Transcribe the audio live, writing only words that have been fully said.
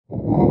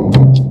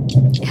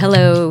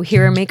Hello,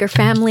 Hero Maker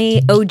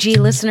family, OG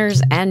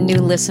listeners, and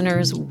new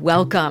listeners,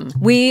 welcome.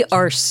 We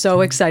are so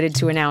excited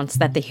to announce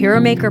that the Hero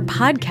Maker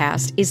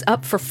podcast is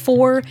up for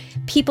 4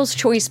 People's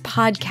Choice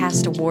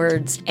Podcast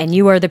Awards, and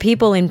you are the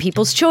people in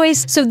People's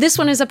Choice, so this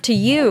one is up to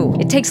you.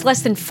 It takes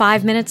less than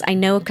 5 minutes, I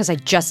know, because I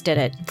just did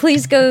it.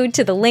 Please go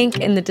to the link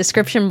in the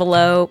description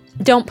below.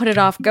 Don't put it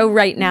off. Go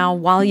right now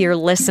while you're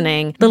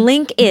listening. The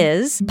link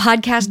is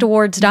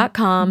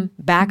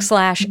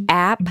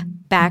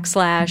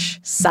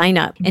podcastawards.com/app/sign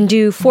up and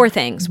do 4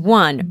 things.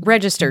 1,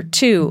 register.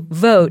 2,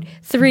 vote.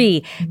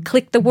 3,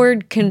 click the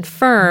word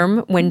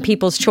confirm when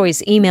People's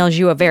Choice emails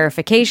you a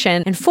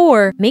verification. And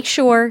 4, make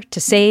sure to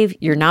save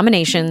your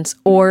nominations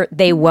or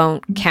they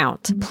won't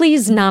count.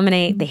 Please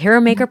nominate the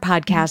Hero Maker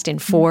podcast in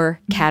 4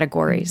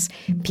 categories: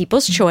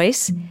 People's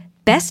Choice,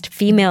 Best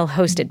Female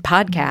Hosted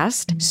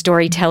Podcast,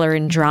 Storyteller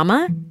in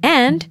Drama,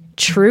 and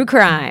True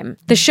Crime.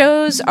 The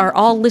shows are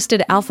all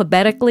listed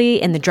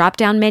alphabetically in the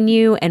drop-down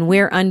menu, and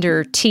we're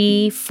under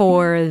T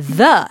for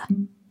the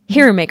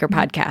Hero Maker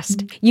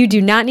podcast. You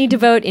do not need to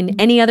vote in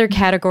any other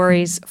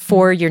categories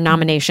for your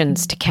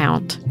nominations to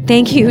count.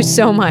 Thank you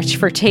so much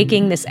for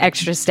taking this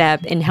extra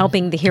step in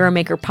helping the Hero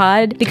Maker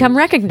pod become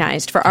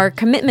recognized for our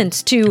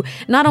commitments to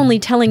not only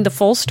telling the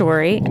full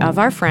story of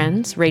our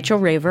friends, Rachel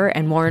Raver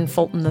and Warren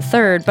Fulton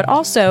III, but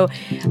also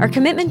our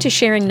commitment to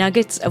sharing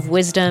nuggets of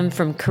wisdom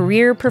from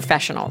career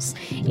professionals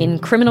in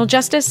criminal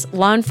justice,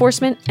 law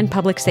enforcement, and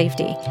public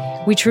safety.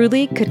 We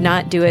truly could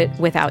not do it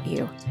without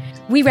you.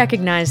 We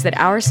recognize that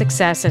our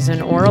success as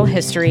an oral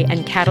history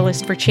and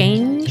catalyst for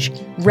change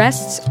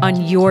rests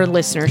on your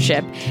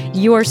listenership,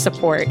 your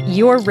support,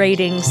 your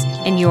ratings,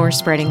 and your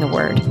spreading the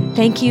word.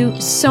 Thank you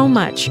so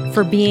much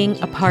for being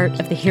a part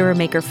of the Hero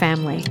Maker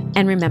family.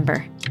 And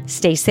remember,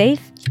 stay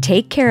safe,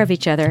 take care of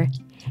each other,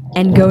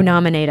 and go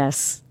nominate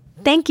us.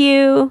 Thank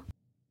you.